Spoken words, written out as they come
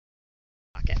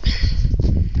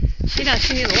She does.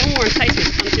 She needs a little more enticement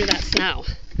to come through that snow.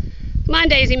 Come on,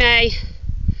 Daisy Mae.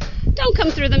 Don't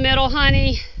come through the middle,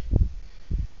 honey.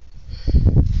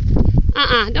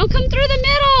 Don't come through the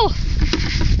middle.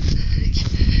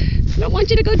 I don't want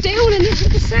you to go down in this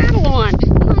with the saddle on.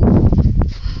 Come on.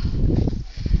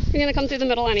 You're going to come through the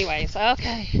middle anyways.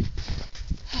 Okay.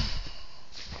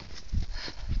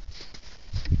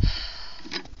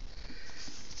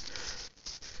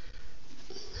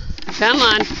 Come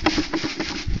on.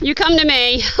 You come to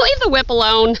me. Leave the whip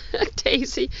alone,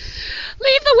 Daisy.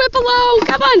 Leave the whip alone.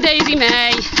 Come on, Daisy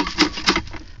Mae.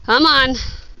 Come on.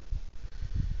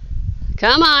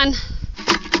 Come on.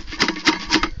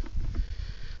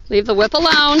 Leave the whip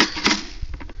alone.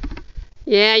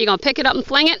 Yeah, you gonna pick it up and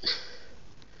fling it?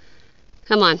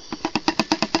 Come on.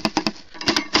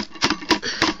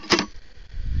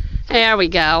 There we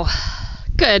go.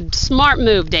 Good, smart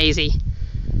move, Daisy.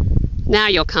 Now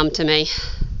you'll come to me.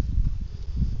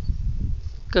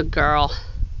 Good girl.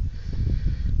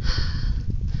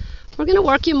 We're going to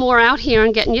work you more out here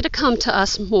and getting you to come to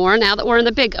us more now that we're in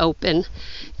the big open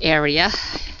area.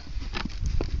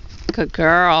 Good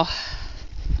girl.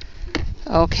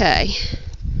 Okay.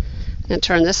 I'm going to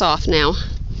turn this off now.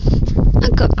 A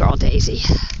good girl, Daisy.